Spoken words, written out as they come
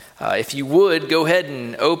If you would, go ahead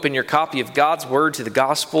and open your copy of God's Word to the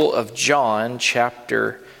Gospel of John,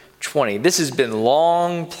 chapter 20. This has been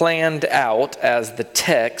long planned out as the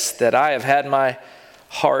text that I have had my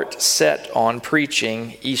heart set on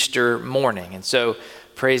preaching Easter morning. And so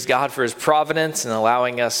praise God for His providence and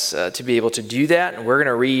allowing us to be able to do that. And we're going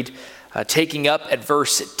to read, taking up at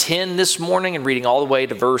verse 10 this morning and reading all the way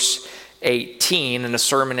to verse 18 in a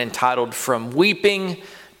sermon entitled From Weeping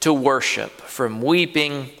to Worship. From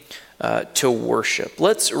Weeping to Worship.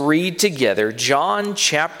 Let's read together John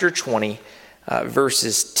chapter 20,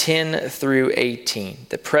 verses 10 through 18.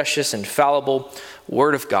 The precious, infallible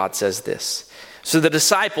Word of God says this. So the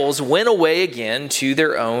disciples went away again to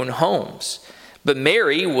their own homes, but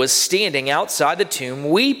Mary was standing outside the tomb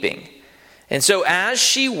weeping. And so as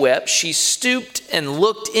she wept, she stooped and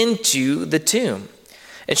looked into the tomb.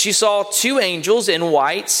 And she saw two angels in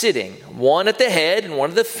white sitting, one at the head and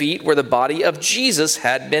one at the feet where the body of Jesus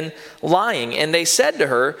had been lying. And they said to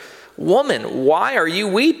her, "Woman, why are you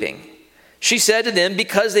weeping?" She said to them,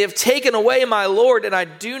 "Because they have taken away my Lord, and I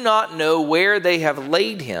do not know where they have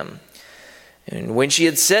laid him." And when she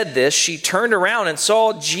had said this, she turned around and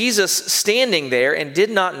saw Jesus standing there and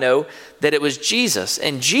did not know that it was Jesus.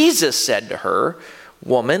 And Jesus said to her,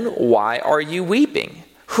 "Woman, why are you weeping?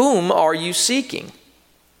 Whom are you seeking?"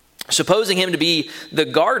 Supposing him to be the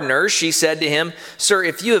gardener, she said to him, "Sir,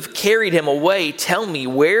 if you have carried him away, tell me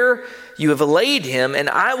where you have laid him, and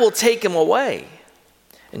I will take him away."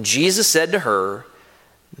 And Jesus said to her,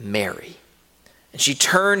 "Mary." And she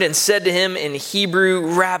turned and said to him in Hebrew,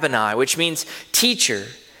 "Rabboni," which means teacher.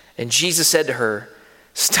 And Jesus said to her,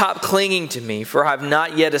 "Stop clinging to me, for I have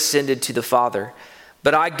not yet ascended to the Father.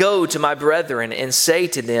 But I go to my brethren and say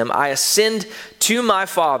to them, I ascend to my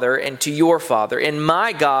Father and to your Father, and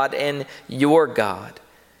my God and your God."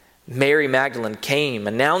 Mary Magdalene came,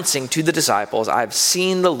 announcing to the disciples, "I have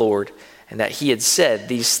seen the Lord," and that he had said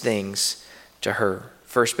these things to her.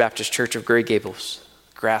 First Baptist Church of Grey Gables.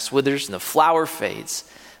 Grass withers and the flower fades,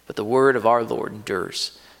 but the word of our Lord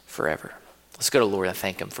endures forever. Let's go to Lord and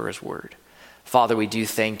thank him for his word. Father, we do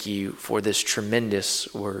thank you for this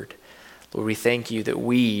tremendous word. Lord, we thank you that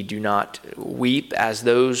we do not weep as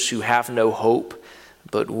those who have no hope,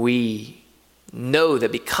 but we know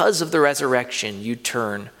that because of the resurrection, you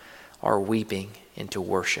turn our weeping into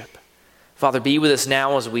worship. Father, be with us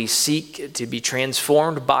now as we seek to be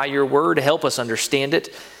transformed by your word. Help us understand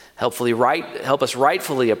it. Help us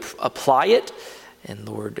rightfully apply it. And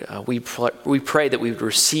Lord, we pray that we would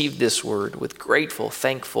receive this word with grateful,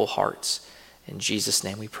 thankful hearts. In Jesus'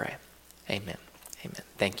 name we pray. Amen. Amen.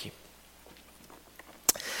 Thank you.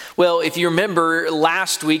 Well, if you remember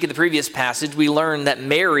last week in the previous passage, we learned that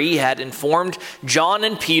Mary had informed John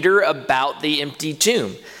and Peter about the empty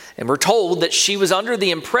tomb. And we're told that she was under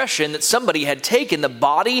the impression that somebody had taken the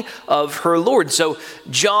body of her Lord. So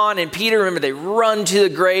John and Peter, remember, they run to the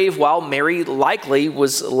grave while Mary likely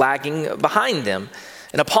was lagging behind them.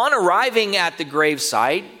 And upon arriving at the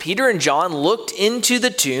gravesite, Peter and John looked into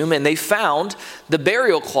the tomb and they found the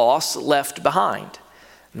burial cloths left behind.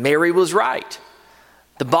 Mary was right.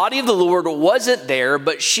 The body of the Lord wasn't there,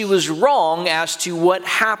 but she was wrong as to what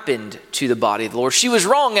happened to the body of the Lord. She was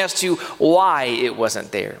wrong as to why it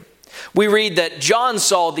wasn't there. We read that John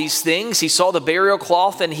saw these things. He saw the burial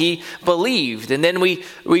cloth and he believed. And then we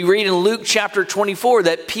read in Luke chapter 24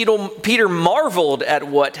 that Peter marveled at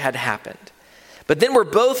what had happened. But then we're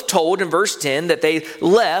both told in verse 10 that they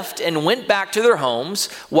left and went back to their homes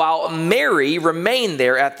while Mary remained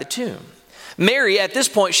there at the tomb. Mary, at this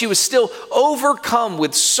point, she was still overcome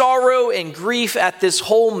with sorrow and grief at this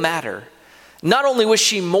whole matter. Not only was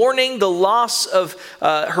she mourning the loss of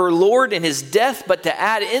her Lord and his death, but to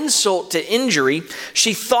add insult to injury,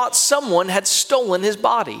 she thought someone had stolen his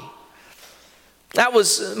body. That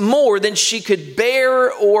was more than she could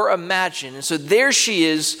bear or imagine. And so there she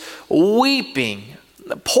is weeping,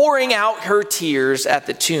 pouring out her tears at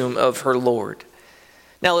the tomb of her Lord.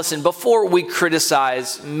 Now listen, before we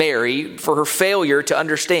criticize Mary for her failure to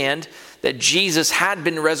understand that Jesus had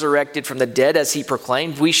been resurrected from the dead as he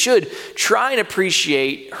proclaimed, we should try and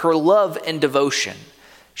appreciate her love and devotion.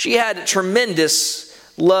 She had tremendous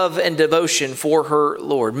love and devotion for her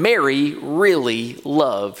Lord. Mary really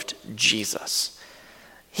loved Jesus.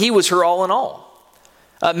 He was her all in all.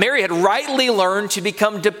 Mary had rightly learned to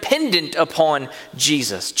become dependent upon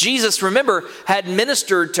Jesus. Jesus, remember, had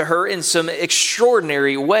ministered to her in some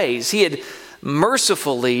extraordinary ways. He had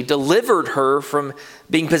mercifully delivered her from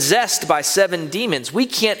being possessed by 7 demons. We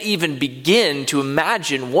can't even begin to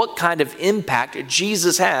imagine what kind of impact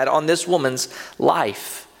Jesus had on this woman's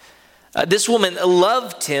life. This woman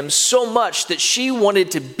loved him so much that she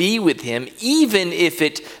wanted to be with him, even if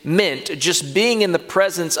it meant just being in the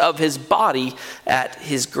presence of his body at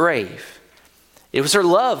his grave. It was her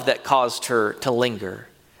love that caused her to linger.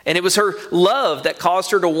 And it was her love that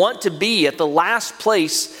caused her to want to be at the last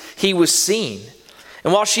place he was seen.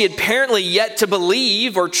 And while she had apparently yet to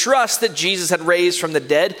believe or trust that Jesus had raised from the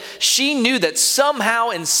dead, she knew that somehow,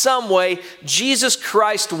 in some way, Jesus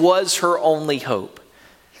Christ was her only hope.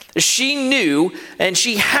 She knew, and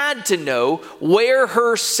she had to know, where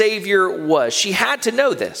her Savior was. She had to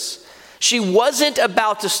know this. She wasn't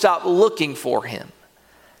about to stop looking for him.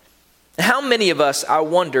 How many of us, I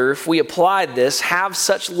wonder, if we applied this, have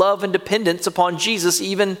such love and dependence upon Jesus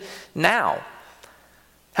even now?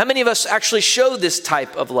 How many of us actually show this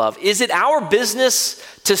type of love? Is it our business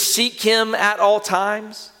to seek him at all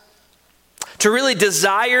times? To really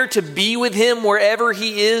desire to be with him wherever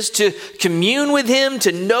he is, to commune with him,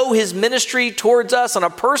 to know his ministry towards us on a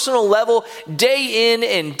personal level, day in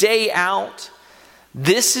and day out?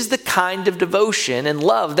 This is the kind of devotion and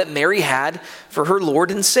love that Mary had for her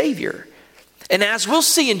Lord and Savior. And as we'll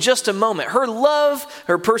see in just a moment, her love,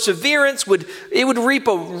 her perseverance, would reap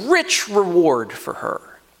a rich reward for her.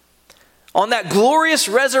 On that glorious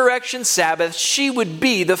resurrection Sabbath, she would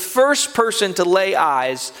be the first person to lay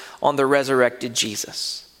eyes on the resurrected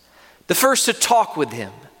Jesus. The first to talk with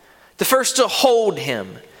him. The first to hold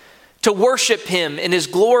him. To worship him in his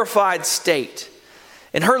glorified state.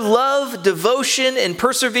 And her love, devotion, and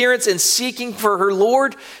perseverance in seeking for her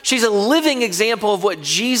Lord, she's a living example of what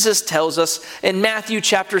Jesus tells us in Matthew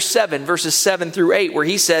chapter 7, verses 7 through 8, where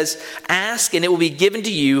he says, "Ask and it will be given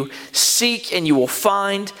to you, seek and you will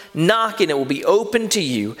find, knock and it will be opened to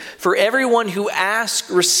you. For everyone who asks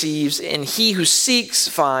receives, and he who seeks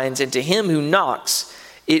finds, and to him who knocks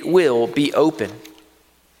it will be open."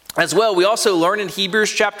 As well, we also learn in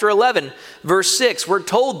Hebrews chapter 11, verse 6, we're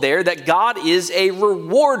told there that God is a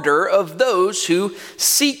rewarder of those who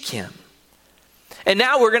seek him. And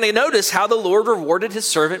now we're going to notice how the Lord rewarded his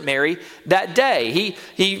servant Mary that day.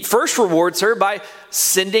 He first rewards her by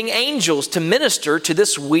sending angels to minister to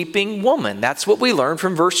this weeping woman. That's what we learn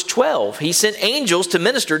from verse 12. He sent angels to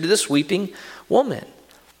minister to this weeping woman.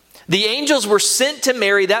 The angels were sent to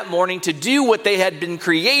Mary that morning to do what they had been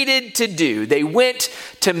created to do. They went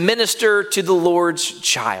to minister to the Lord's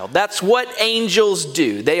child. That's what angels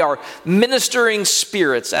do. They are ministering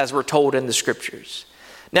spirits, as we're told in the scriptures.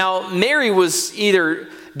 Now, Mary was either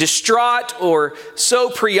distraught or so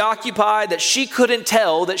preoccupied that she couldn't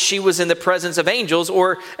tell that she was in the presence of angels,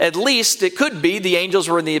 or at least it could be the angels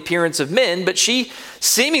were in the appearance of men, but she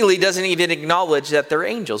seemingly doesn't even acknowledge that they're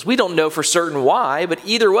angels. We don't know for certain why, but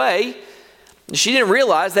either way, she didn't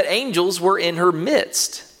realize that angels were in her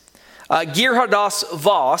midst. Geerhardus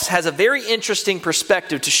Vos has a very interesting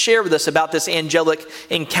perspective to share with us about this angelic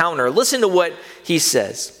encounter. Listen to what he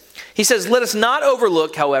says. He says, "Let us not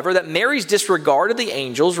overlook, however, that Mary's disregard of the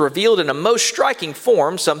angels revealed in a most striking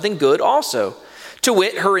form something good also. To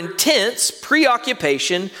wit, her intense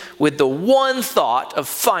preoccupation with the one thought of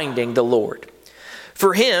finding the Lord.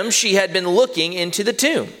 For him, she had been looking into the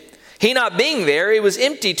tomb. He not being there, it was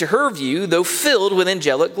empty to her view, though filled with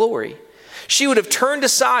angelic glory. She would have turned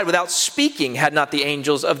aside without speaking had not the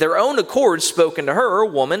angels of their own accord spoken to her,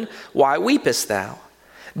 'Woman, why weepest thou?'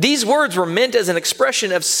 These words were meant as an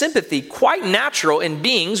expression of sympathy, quite natural in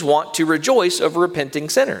beings wont to rejoice over repenting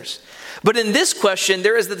sinners. But in this question,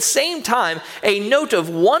 there is at the same time a note of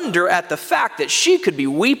wonder at the fact that she could be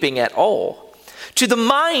weeping at all. To the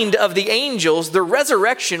mind of the angels, the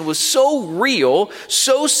resurrection was so real,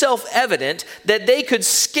 so self-evident, that they could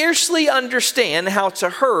scarcely understand how to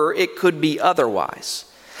her it could be otherwise.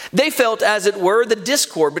 They felt, as it were, the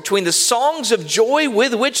discord between the songs of joy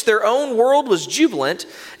with which their own world was jubilant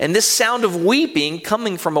and this sound of weeping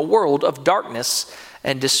coming from a world of darkness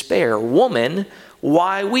and despair. 'Woman,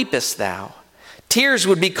 why weepest thou?' Tears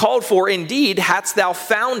would be called for indeed hadst thou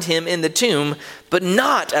found him in the tomb, but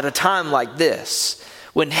not at a time like this,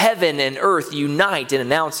 when heaven and earth unite in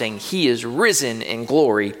announcing he is risen in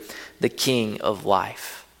glory, the King of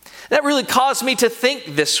life." That really caused me to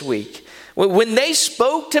think this week. When they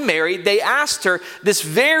spoke to Mary, they asked her this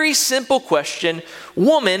very simple question,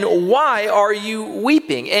 "Woman, why are you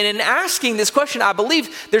weeping?" And in asking this question, I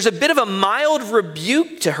believe there's a bit of a mild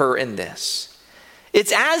rebuke to her in this.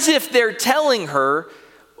 It's as if they're telling her,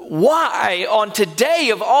 why on today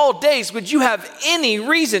of all days would you have any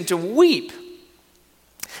reason to weep?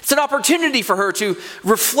 It's an opportunity for her to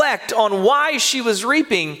reflect on why she was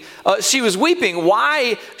weeping,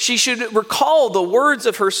 why she should recall the words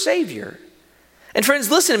of her Savior. And friends,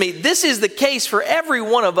 listen to me. This is the case for every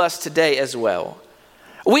one of us today as well.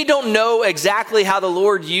 We don't know exactly how the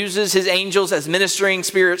Lord uses his angels as ministering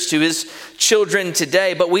spirits to his children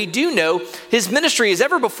today, but we do know his ministry is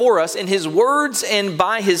ever before us in his words and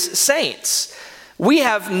by his saints. We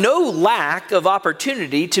have no lack of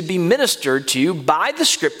opportunity to be ministered to by the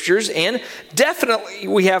scriptures, and definitely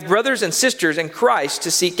we have brothers and sisters in Christ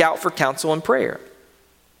to seek out for counsel and prayer.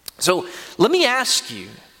 So let me ask you,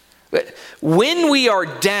 when we are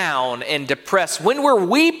down and depressed, when we're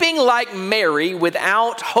weeping like Mary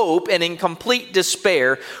without hope and in complete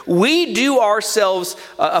despair, we do ourselves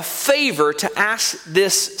a favor to ask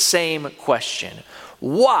this same question: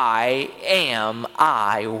 why am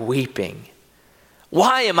I weeping?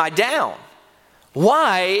 Why am I down?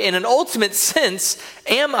 Why, in an ultimate sense,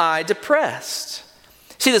 am I depressed?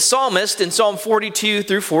 See, the psalmist in Psalm 42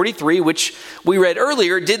 through 43, which we read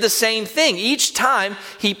earlier, did the same thing. Each time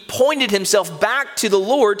he pointed himself back to the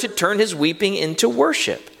Lord to turn his weeping into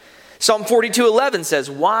worship. Psalm 42:11 says,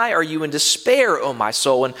 "Why are you in despair, O my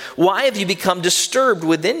soul, and why have you become disturbed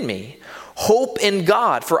within me? Hope in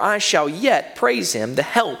God, for I shall yet praise him, the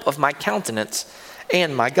help of my countenance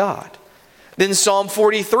and my God." Then Psalm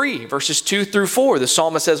 43, verses 2 through 4, the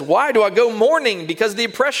psalmist says, "Why do I go mourning because of the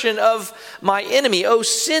oppression of my enemy? Oh,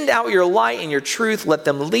 send out your light and your truth. Let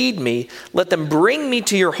them lead me. Let them bring me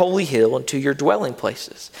to your holy hill and to your dwelling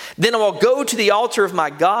places. Then I will go to the altar of my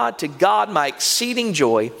God, to God my exceeding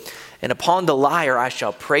joy. And upon the lyre I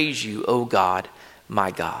shall praise you, O God,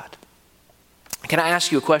 my God." Can I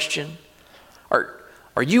ask you a question?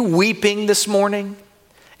 Are you weeping this morning?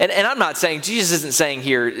 And I'm not saying, Jesus isn't saying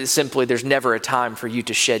here simply there's never a time for you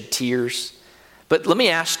to shed tears. But let me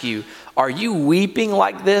ask you, are you weeping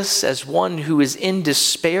like this as one who is in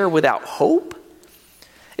despair without hope?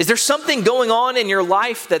 Is there something going on in your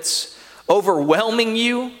life that's overwhelming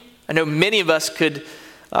you? I know many of us could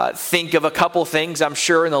think of a couple things, I'm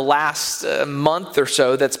sure, in the last month or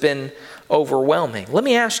so that's been overwhelming. Let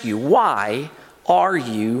me ask you, why are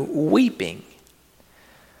you weeping?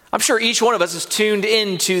 I'm sure each one of us is tuned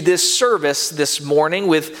into this service this morning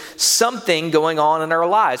with something going on in our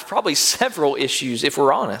lives, probably several issues if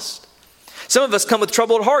we're honest. Some of us come with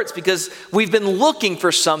troubled hearts because we've been looking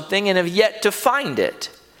for something and have yet to find it.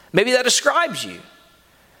 Maybe that describes you.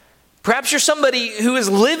 Perhaps you're somebody who is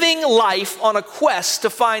living life on a quest to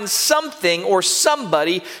find something or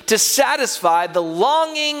somebody to satisfy the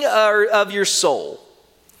longing of your soul.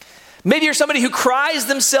 Maybe you're somebody who cries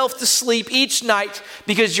themselves to sleep each night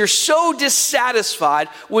because you're so dissatisfied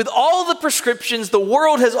with all the prescriptions the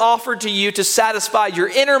world has offered to you to satisfy your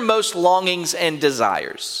innermost longings and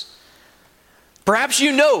desires. Perhaps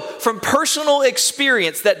you know from personal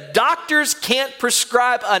experience that doctors can't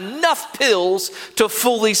prescribe enough pills to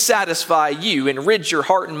fully satisfy you and rid your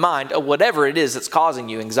heart and mind of whatever it is that's causing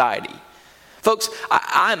you anxiety. Folks,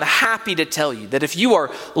 I'm happy to tell you that if you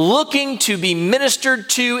are looking to be ministered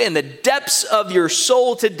to in the depths of your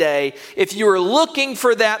soul today, if you are looking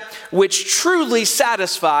for that which truly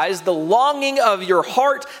satisfies the longing of your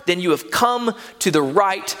heart, then you have come to the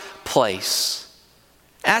right place.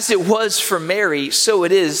 As it was for Mary, so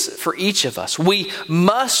it is for each of us. We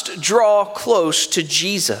must draw close to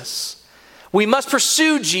Jesus. We must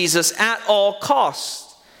pursue Jesus at all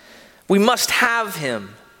costs. We must have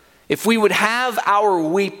him if we would have our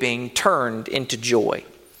weeping turned into joy.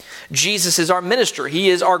 Jesus is our minister. He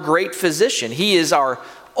is our great physician. He is our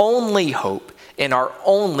only hope and our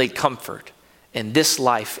only comfort in this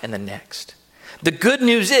life and the next. The good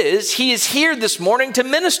news is he is here this morning to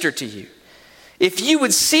minister to you. If you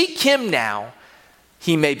would seek him now,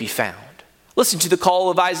 he may be found. Listen to the call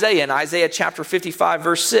of Isaiah in Isaiah chapter 55,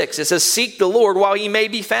 verse 6. It says, "Seek the Lord while he may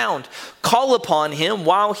be found. Call upon him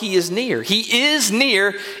while he is near." He is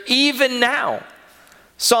near even now.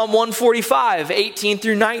 Psalm 145, 18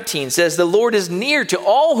 through 19 says, "The Lord is near to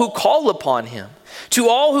all who call upon him. To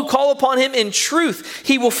all who call upon him in truth,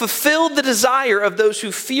 he will fulfill the desire of those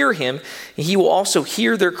who fear him. And he will also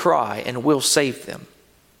hear their cry and will save them."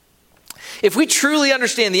 If we truly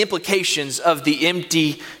understand the implications of the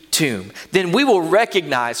empty tomb, then we will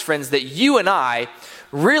recognize, friends, that you and I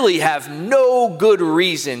really have no good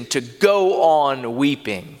reason to go on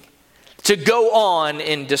weeping, to go on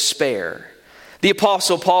in despair. The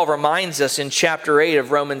Apostle Paul reminds us in chapter 8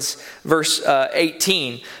 of Romans verse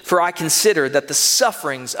 18, "For I consider that the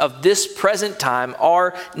sufferings of this present time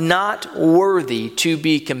are not worthy to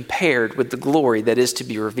be compared with the glory that is to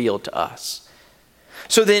be revealed to us."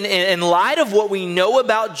 So then, in light of what we know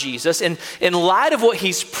about Jesus, and in light of what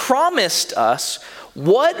he's promised us,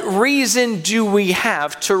 what reason do we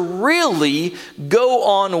have to really go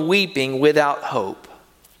on weeping without hope?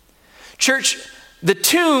 Church, the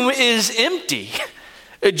tomb is empty.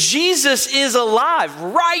 Jesus is alive.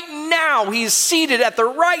 Right now, he's seated at the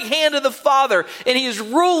right hand of the Father, and he is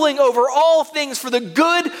ruling over all things for the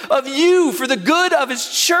good of you, for the good of his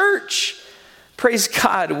church. Praise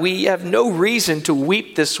God, we have no reason to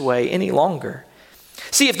weep this way any longer.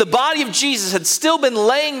 See, if the body of Jesus had still been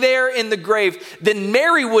laying there in the grave, then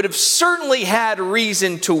Mary would have certainly had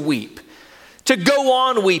reason to weep, to go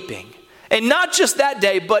on weeping. And not just that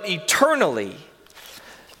day, but eternally.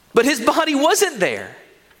 But his body wasn't there.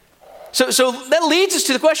 So that leads us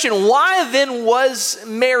to the question, why then was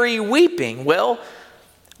Mary weeping? Well,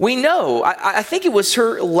 we know. I think it was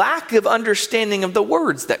her lack of understanding of the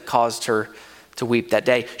words that caused her to weep that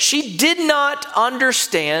day. She did not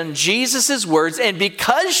understand Jesus' words, and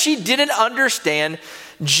because she didn't understand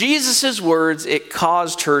Jesus' words, it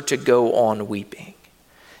caused her to go on weeping.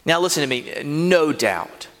 Now listen to me, no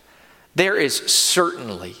doubt, there is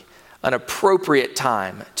certainly an appropriate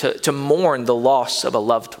time to mourn the loss of a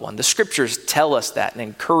loved one. The scriptures tell us that and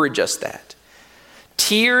encourage us that.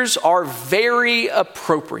 Tears are very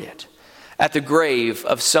appropriate at the grave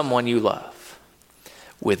of someone you love,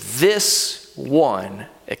 with this one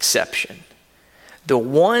exception. The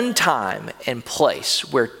one time and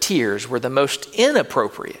place where tears were the most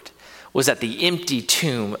inappropriate was at the empty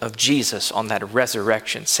tomb of Jesus on that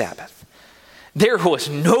resurrection Sabbath. There was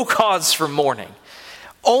no cause for mourning,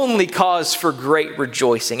 only cause for great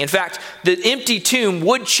rejoicing. In fact, the empty tomb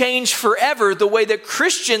would change forever the way that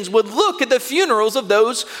Christians would look at the funerals of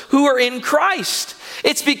those who are in Christ.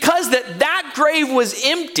 It's because that grave was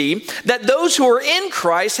empty that those who are in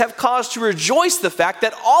Christ have cause to rejoice the fact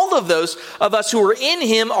that all of those of us who are in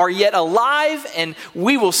him are yet alive, and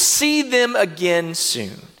we will see them again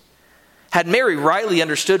soon. Had Mary rightly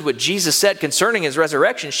understood what Jesus said concerning his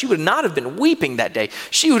resurrection, she would not have been weeping that day.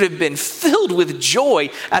 She would have been filled with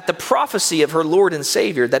joy at the prophecy of her Lord and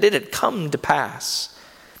Savior that it had come to pass.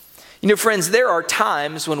 You know, friends, there are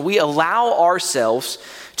times when we allow ourselves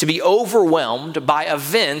to be overwhelmed by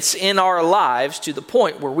events in our lives to the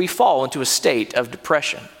point where we fall into a state of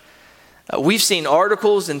depression. We've seen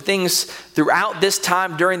articles and things throughout this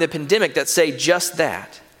time during the pandemic that say just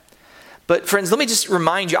that. But friends, let me just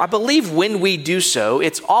remind you, I believe when we do so,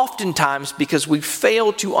 it's oftentimes because we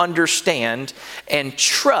fail to understand and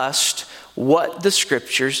trust what the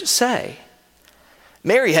scriptures say.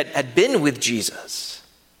 Mary had been with Jesus.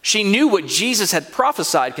 She knew what Jesus had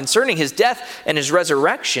prophesied concerning his death and his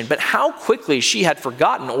resurrection, but how quickly she had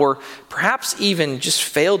forgotten or perhaps even just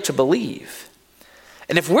failed to believe.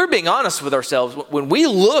 And if we're being honest with ourselves, when we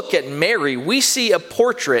look at Mary, we see a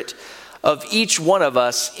portrait of each one of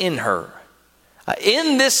us in her.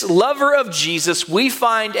 In this lover of Jesus, we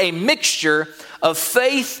find a mixture of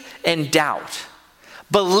faith and doubt,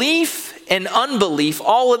 belief and unbelief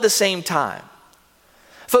all at the same time.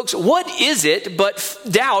 Folks, what is it but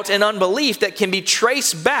doubt and unbelief that can be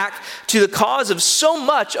traced back to the cause of so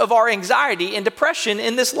much of our anxiety and depression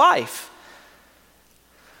in this life?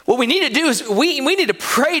 What we need to do is we need to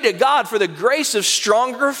pray to God for the grace of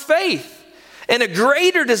stronger faith and a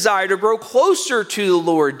greater desire to grow closer to the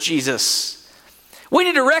Lord Jesus. We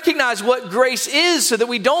need to recognize what grace is so that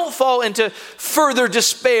we don't fall into further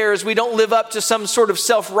despair as we don't live up to some sort of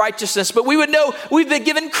self-righteousness, but we would know we've been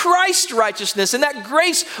given Christ's righteousness, and that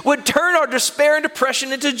grace would turn our despair and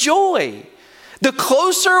depression into joy. The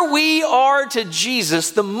closer we are to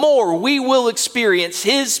Jesus, the more we will experience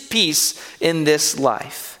his peace in this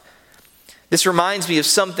life. This reminds me of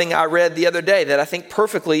something I read the other day that I think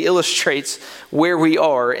perfectly illustrates where we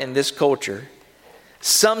are in this culture.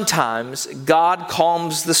 Sometimes God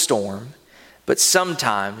calms the storm, but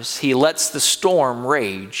sometimes he lets the storm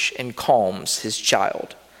rage and calms his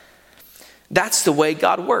child. That's the way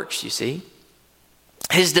God works, you see.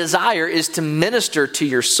 His desire is to minister to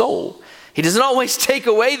your soul. He doesn't always take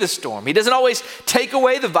away the storm. He doesn't always take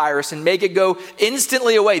away the virus and make it go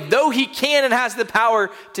instantly away, though he can and has the power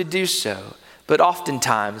to do so. But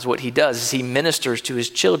oftentimes what he does is he ministers to his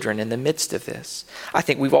children in the midst of this. I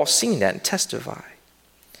think we've all seen that and testify.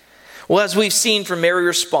 Well, as we've seen from Mary's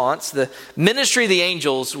response, the ministry of the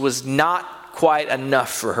angels was not quite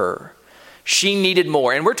enough for her. She needed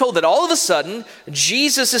more. And we're told that all of a sudden,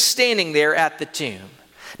 Jesus is standing there at the tomb.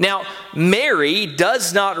 Now, Mary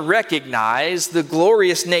does not recognize the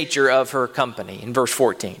glorious nature of her company in verse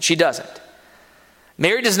 14. She doesn't.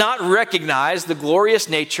 Mary does not recognize the glorious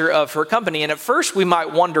nature of her company. And at first we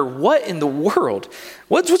might wonder, what in the world?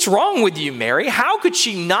 What's wrong with you, Mary? How could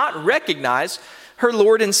she not recognize her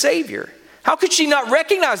Lord and Savior? How could she not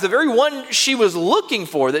recognize the very one she was looking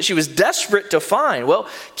for, that she was desperate to find? Well,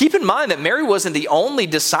 keep in mind that Mary wasn't the only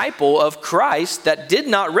disciple of Christ that did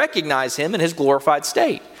not recognize him in his glorified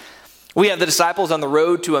state. We have the disciples on the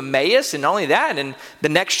road to Emmaus, and not only that, in the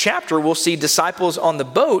next chapter, we'll see disciples on the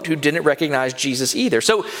boat who didn't recognize Jesus either.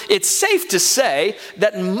 So it's safe to say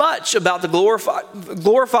that much about the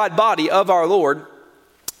glorified body of our Lord,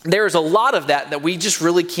 there's a lot of that we just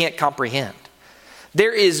really can't comprehend.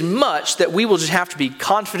 There is much that we will just have to be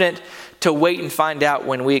confident to wait and find out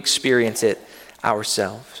when we experience it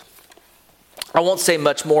ourselves. I won't say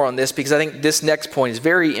much more on this because I think this next point is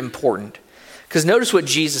very important. Because notice what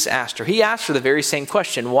Jesus asked her. He asked her the very same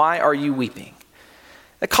question, why are you weeping?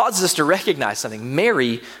 That causes us to recognize something.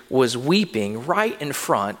 Mary was weeping right in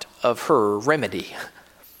front of her remedy.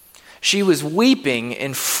 She was weeping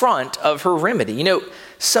in front of her remedy. You know,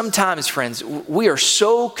 sometimes, friends, we are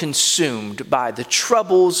so consumed by the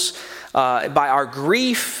troubles, by our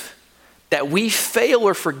grief, that we fail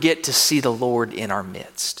or forget to see the Lord in our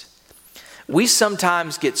midst. We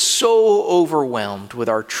sometimes get so overwhelmed with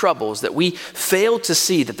our troubles that we fail to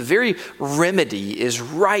see that the very remedy is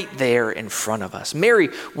right there in front of us. Mary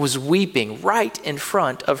was weeping right in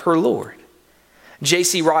front of her Lord.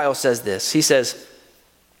 J.C. Ryle says this. He says,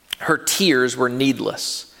 her tears were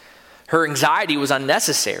needless. Her anxiety was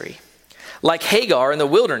unnecessary. Like Hagar in the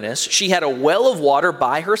wilderness, she had a well of water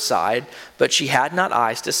by her side, but she had not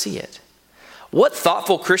eyes to see it. What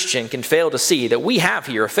thoughtful Christian can fail to see that we have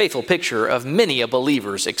here a faithful picture of many a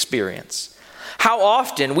believer's experience? How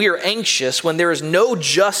often we are anxious when there is no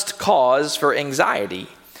just cause for anxiety.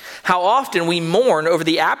 How often we mourn over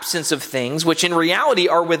the absence of things which in reality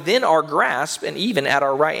are within our grasp and even at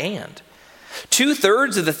our right hand.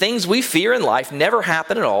 2/3 of the things we fear in life never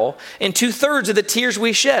happen at all, and 2/3 of the tears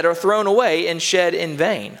we shed are thrown away and shed in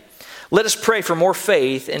vain. Let us pray for more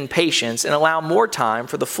faith and patience and allow more time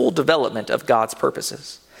for the full development of God's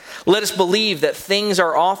purposes. Let us believe that things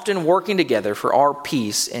are often working together for our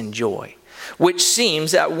peace and joy, which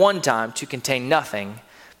seems at one time to contain nothing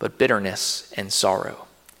but bitterness and sorrow.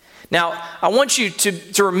 Now, I want you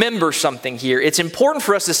to remember something here. It's important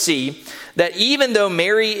for us to see that even though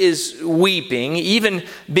Mary is weeping, even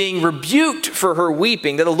being rebuked for her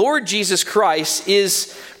weeping, that the Lord Jesus Christ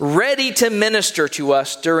is ready to minister to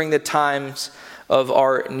us during the times of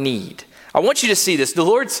our need. I want you to see this. The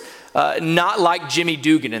Lord's not like Jimmy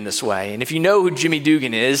Dugan in this way. And if you know who Jimmy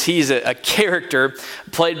Dugan is, he's a character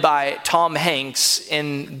played by Tom Hanks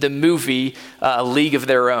in the movie A League of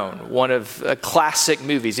Their Own, one of classic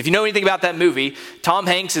movies. If you know anything about that movie, Tom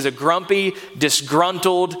Hanks is a grumpy,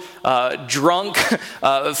 disgruntled, drunk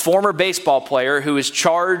former baseball player who is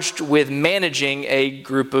charged with managing a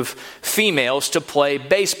group of females to play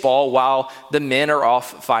baseball while the men are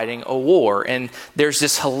off fighting a war. And there's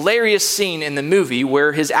this hilarious scene in the movie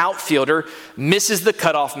where his outfielder misses the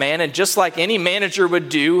cutoff man, and just like any manager would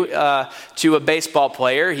do to a baseball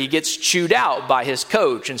player, he gets chewed out by his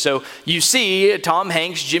coach. And so you see Tom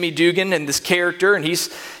Hanks, Jimmy Dugan, and this character, and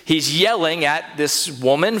he's yelling at this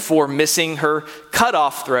woman for missing her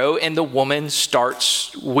cutoff throw, and the woman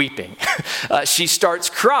starts weeping. She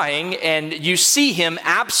starts crying, and you see him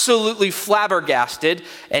absolutely flabbergasted,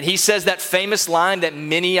 and he says that famous line that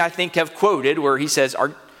many, I think, have quoted, where he says,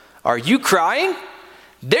 Are you crying?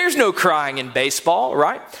 There's no crying in baseball,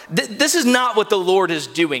 right? This is not what the Lord is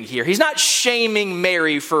doing here. He's not shaming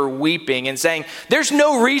Mary for weeping and saying, there's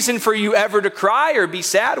no reason for you ever to cry or be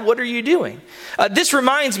sad. What are you doing? This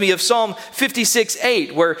reminds me of Psalm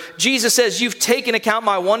 56:8, where Jesus says, you've taken account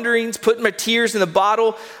my wanderings, put my tears in the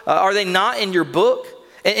bottle. Are they not in your book?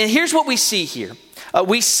 And here's what we see here.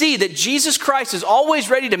 We see that Jesus Christ is always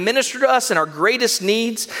ready to minister to us in our greatest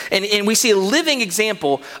needs. And we see a living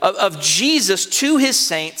example of Jesus to his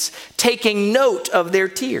saints taking note of their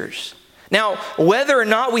tears. Now, whether or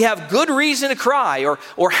not we have good reason to cry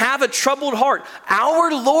or have a troubled heart,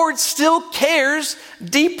 our Lord still cares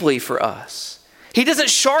deeply for us. He doesn't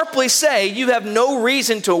sharply say, you have no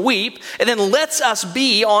reason to weep, and then lets us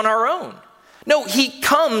be on our own. No, he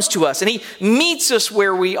comes to us and he meets us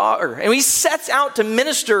where we are. And he sets out to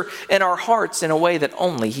minister in our hearts in a way that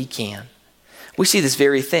only he can. We see this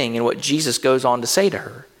very thing in what Jesus goes on to say to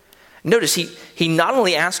her. Notice he not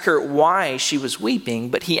only asks her why she was weeping,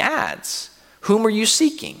 but he adds, whom are you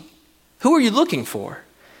seeking? Who are you looking for?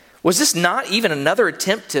 Was this not even another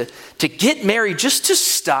attempt to get Mary just to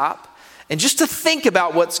stop and just to think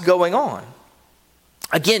about what's going on?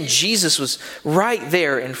 Again, Jesus was right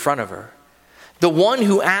there in front of her. The one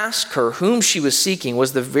who asked her whom she was seeking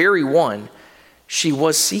was the very one she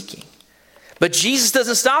was seeking. But Jesus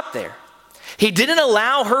doesn't stop there. He didn't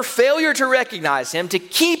allow her failure to recognize him to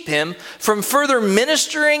keep him from further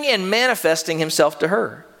ministering and manifesting himself to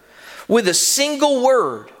her. With a single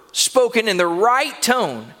word spoken in the right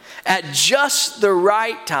tone at just the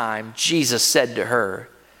right time, Jesus said to her,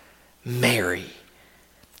 Mary.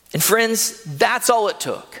 And friends, that's all it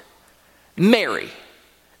took. Mary.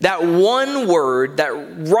 That one word, that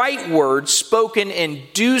right word spoken in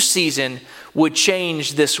due season would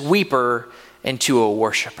change this weeper into a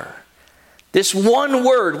worshiper. This one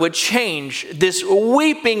word would change this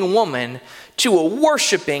weeping woman to a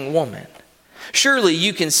worshiping woman. Surely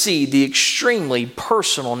you can see the extremely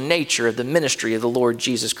personal nature of the ministry of the Lord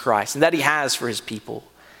Jesus Christ and that he has for his people.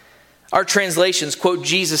 Our translations quote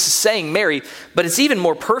Jesus as saying Mary, but it's even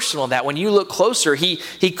more personal than that. When you look closer, he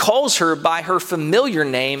calls her by her familiar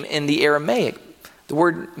name in the Aramaic, the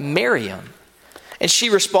word Miriam. And she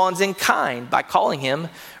responds in kind by calling him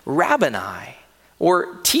Rabboni,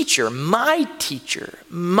 or teacher, my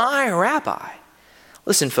rabbi.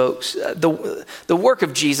 Listen, folks, the work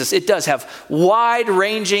of Jesus, it does have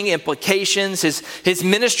wide-ranging implications. His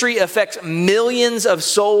ministry affects millions of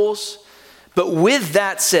souls. But with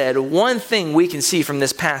that said, one thing we can see from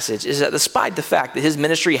this passage is that despite the fact that his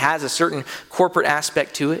ministry has a certain corporate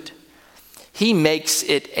aspect to it, he makes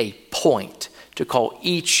it a point to call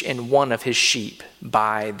each and one of his sheep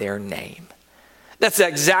by their name. That's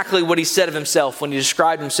exactly what he said of himself when he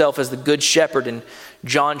described himself as the good shepherd in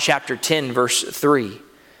John chapter 10, verse 3,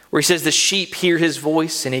 where he says the sheep hear his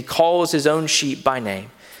voice and he calls his own sheep by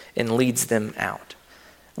name and leads them out.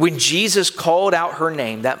 When Jesus called out her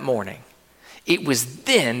name that morning, it was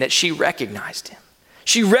then that she recognized him.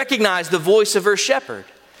 She recognized the voice of her shepherd.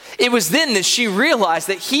 It was then that she realized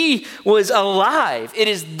that he was alive. It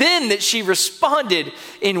is then that she responded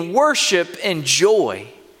in worship and joy.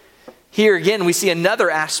 Here again, we see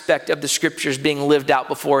another aspect of the scriptures being lived out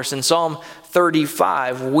before us in Psalm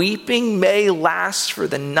 35. Weeping may last for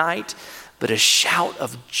the night, but a shout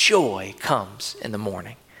of joy comes in the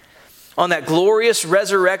morning. On that glorious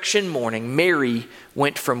resurrection morning, Mary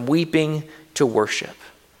went from weeping to worship,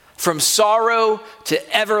 from sorrow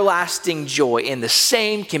to everlasting joy. And the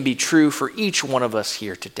same can be true for each one of us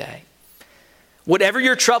here today. Whatever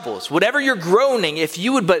your troubles, whatever your groaning, if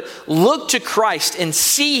you would but look to Christ and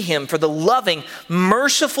see him for the loving,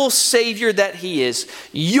 merciful Savior that he is,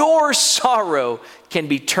 your sorrow can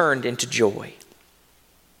be turned into joy.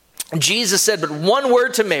 Jesus said but one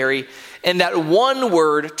word to Mary, and that one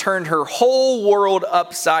word turned her whole world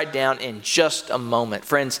upside down in just a moment.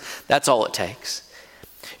 Friends, that's all it takes.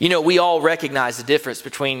 You know, we all recognize the difference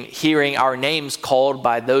between hearing our names called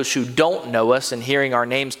by those who don't know us and hearing our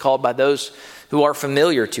names called by those who are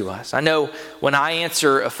familiar to us. I know when I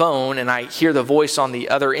answer a phone and I hear the voice on the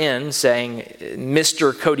other end saying,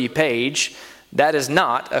 Mr. Cody Page, that is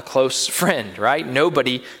not a close friend, right?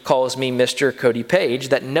 Nobody calls me Mr. Cody Page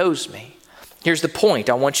that knows me. Here's the point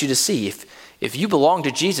I want you to see. If you belong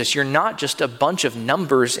to Jesus, you're not just a bunch of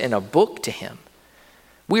numbers in a book to him.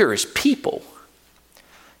 We are his people.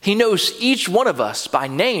 He knows each one of us by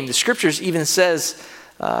name. The scriptures even says,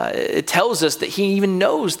 it tells us that he even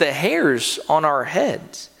knows the hairs on our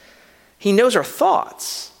heads. He knows our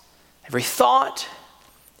thoughts. Every thought,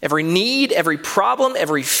 every need, every problem,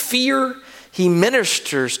 every fear, he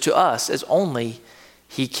ministers to us as only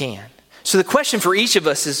he can. So the question for each of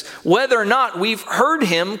us is whether or not we've heard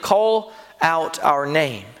him call out our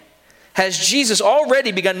name. Has Jesus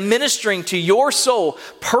already begun ministering to your soul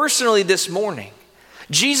personally this morning?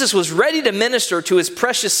 Jesus was ready to minister to his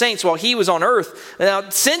precious saints while he was on earth. Now,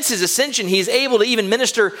 since his ascension, he is able to even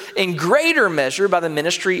minister in greater measure by the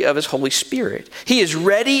ministry of his Holy Spirit. He is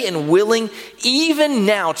ready and willing even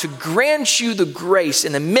now to grant you the grace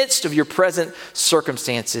in the midst of your present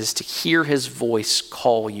circumstances to hear his voice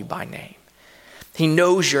call you by name. He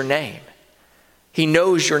knows your name. He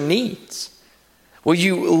knows your needs. Will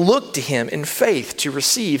you look to him in faith to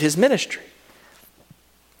receive his ministry?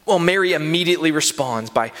 Well, Mary immediately responds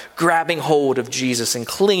by grabbing hold of Jesus and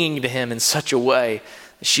clinging to him in such a way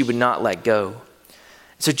that she would not let go.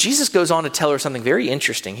 So Jesus goes on to tell her something very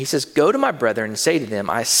interesting. He says, go to my brethren and say to them,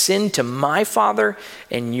 I ascend to my Father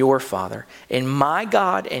and your Father, and my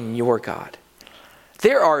God and your God.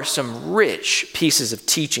 There are some rich pieces of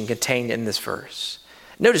teaching contained in this verse.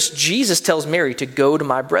 Notice Jesus tells Mary to go to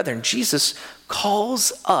my brethren. Jesus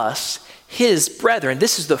calls us his brethren.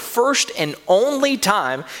 This is the first and only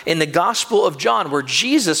time in the Gospel of John where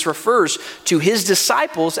Jesus refers to his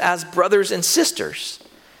disciples as brothers and sisters.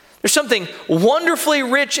 There's something wonderfully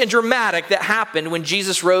rich and dramatic that happened when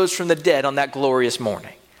Jesus rose from the dead on that glorious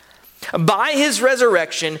morning. By his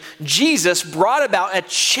resurrection, Jesus brought about a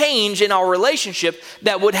change in our relationship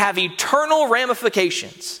that would have eternal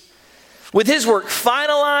ramifications. With his work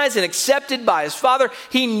finalized and accepted by his Father,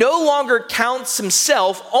 he no longer counts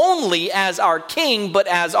himself only as our king, but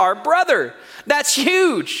as our brother. That's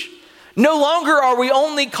huge. No longer are we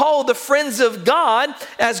only called the friends of God,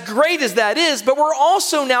 as great as that is, but we're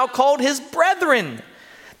also now called his brethren.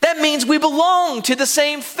 That means we belong to the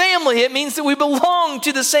same family. It means that we belong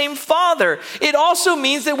to the same Father. It also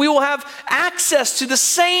means that we will have access to the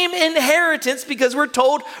same inheritance because we're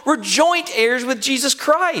told we're joint heirs with Jesus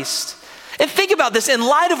Christ. And think about this in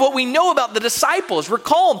light of what we know about the disciples.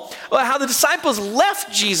 Recall how the disciples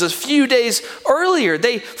left Jesus a few days earlier.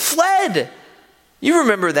 They fled. You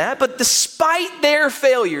remember that. But despite their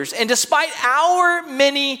failures and despite our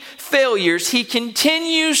many failures, he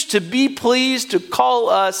continues to be pleased to call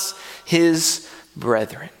us his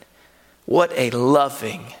brethren. What a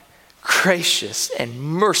loving, gracious, and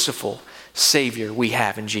merciful Savior we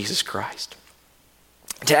have in Jesus Christ.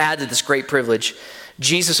 To add to this great privilege,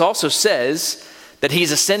 Jesus also says that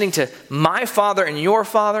he's ascending to my Father and your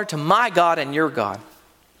Father, to my God and your God.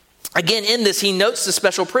 Again, in this, he notes the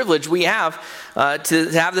special privilege we have to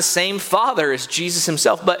have the same Father as Jesus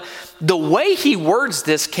himself. But the way he words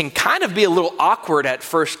this can kind of be a little awkward at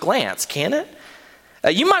first glance, can it?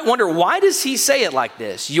 You might wonder, why does he say it like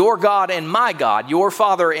this? Your God and my God, your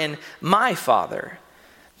Father and my Father.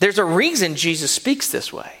 There's a reason Jesus speaks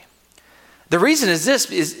this way. The reason is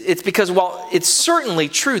it's because while it's certainly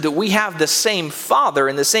true that we have the same Father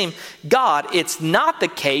and the same God, it's not the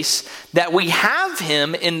case that we have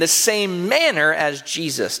him in the same manner as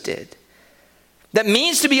Jesus did. That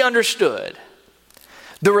means to be understood.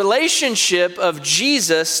 The relationship of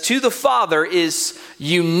Jesus to the Father is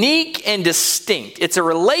unique and distinct. It's a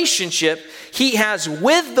relationship he has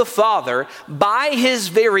with the Father by his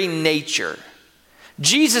very nature.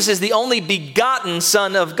 Jesus is the only begotten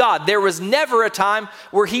Son of God. There was never a time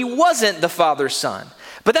where he wasn't the Father's Son.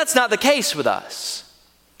 But that's not the case with us.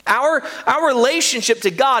 Our relationship to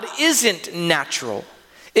God isn't natural.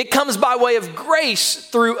 It comes by way of grace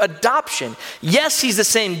through adoption. Yes, he's the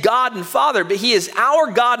same God and Father, but he is our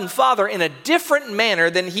God and Father in a different manner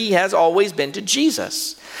than he has always been to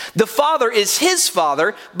Jesus. The Father is his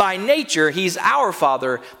Father by nature. He's our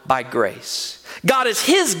Father by grace. God is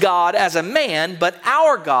his God as a man, but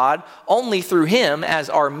our God only through him as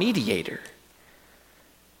our mediator.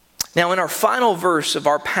 Now, in our final verse of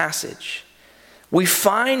our passage, we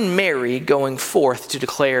find Mary going forth to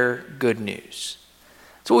declare good news.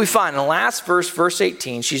 That's what we find in the last verse, verse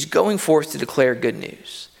 18. She's going forth to declare good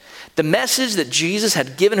news. The message that Jesus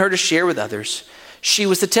had given her to share with others, she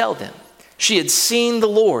was to tell them. She had seen the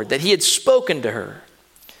Lord, that he had spoken to her.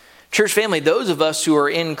 Church family, those of us who are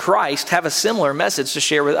in Christ have a similar message to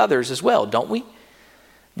share with others as well, don't we?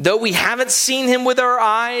 Though we haven't seen him with our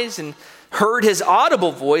eyes and heard his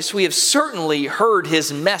audible voice, we have certainly heard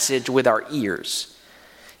his message with our ears.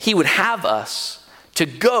 He would have us to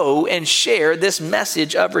go and share this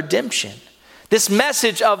message of redemption, this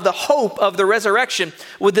message of the hope of the resurrection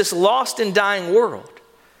with this lost and dying world.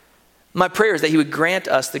 My prayer is that he would grant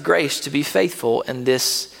us the grace to be faithful in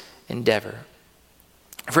this endeavor.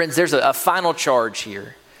 Friends, there's a final charge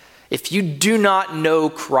here. If you do not know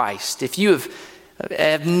Christ, if you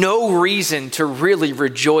have no reason to really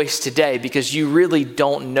rejoice today because you really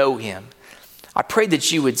don't know him, I pray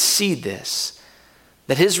that you would see this,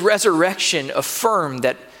 that his resurrection affirmed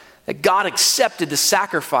that God accepted the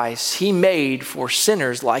sacrifice he made for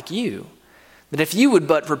sinners like you. That if you would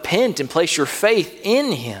but repent and place your faith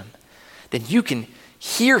in him, then you can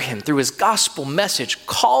hear him through his gospel message,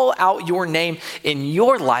 call out your name, and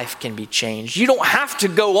your life can be changed. You don't have to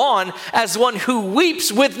go on as one who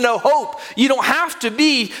weeps with no hope. You don't have to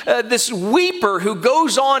be this weeper who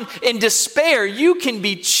goes on in despair. You can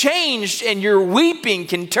be changed and your weeping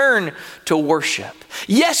can turn to worship.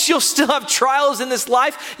 Yes, you'll still have trials in this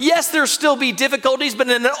life. Yes, there'll still be difficulties, but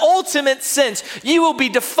in an ultimate sense, you will be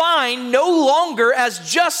defined no longer as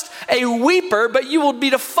just a weeper, but you will be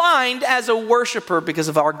defined as a worshiper because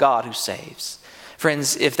of our God who saves.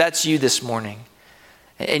 Friends, if that's you this morning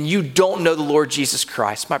and you don't know the Lord Jesus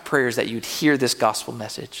Christ, my prayer is that you'd hear this gospel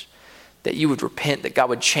message, that you would repent, that God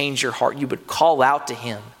would change your heart, you would call out to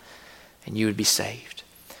him, and you would be saved.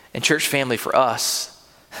 And church family, for us,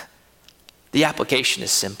 the application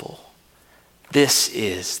is simple. This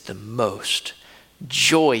is the most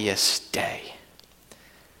joyous day,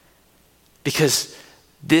 because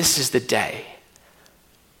this is the day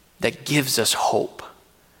that gives us hope.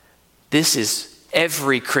 This is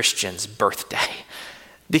every Christian's birthday,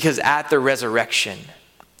 because at the resurrection,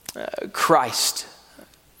 Christ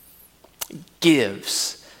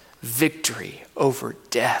gives victory over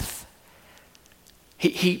death.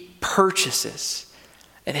 He purchases.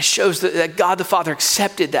 And it shows that God the Father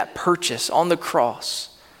accepted that purchase on the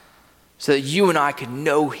cross so that you and I could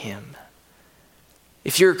know him.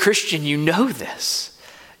 If you're a Christian, you know this.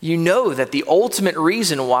 You know that the ultimate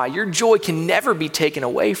reason why your joy can never be taken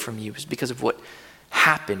away from you is because of what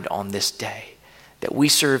happened on this day, that we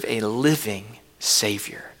serve a living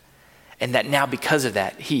Savior, and that now because of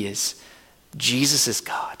that, Jesus is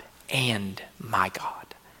God and my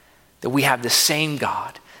God, that we have the same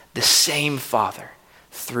God, the same Father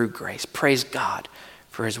through grace. Praise God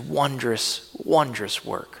for his wondrous, wondrous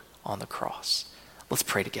work on the cross. Let's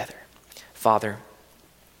pray together. Father,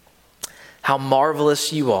 how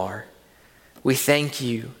marvelous you are. We thank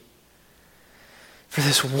you for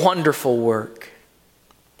this wonderful work.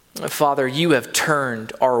 Father, you have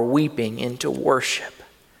turned our weeping into worship.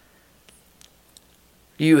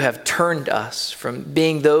 You have turned us from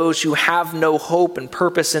being those who have no hope and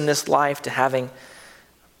purpose in this life to having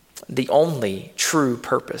the only true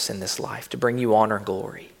purpose in this life, to bring you honor and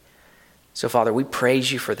glory. So, Father, we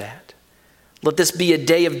praise you for that. Let this be a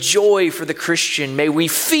day of joy for the Christian. May we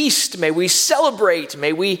feast, may we celebrate,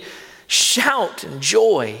 may we shout in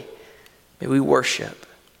joy, may we worship.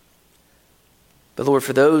 But Lord,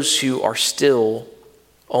 for those who are still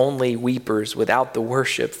only weepers without the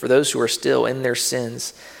worship, for those who are still in their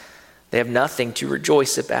sins, they have nothing to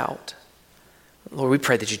rejoice about. Lord, we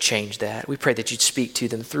pray that you change that. We pray that you'd speak to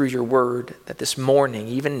them through your word, that this morning,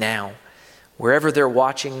 even now, wherever they're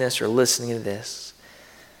watching this or listening to this,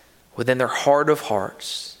 within their heart of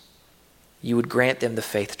hearts, you would grant them the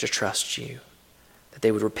faith to trust you, that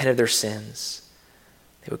they would repent of their sins,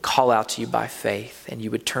 they would call out to you by faith, and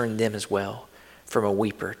you would turn them as well from a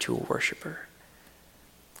weeper to a worshiper.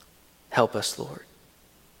 Help us, Lord.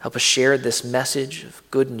 Help us share this message of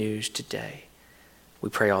good news today. We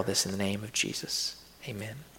pray all this in the name of Jesus. Amen.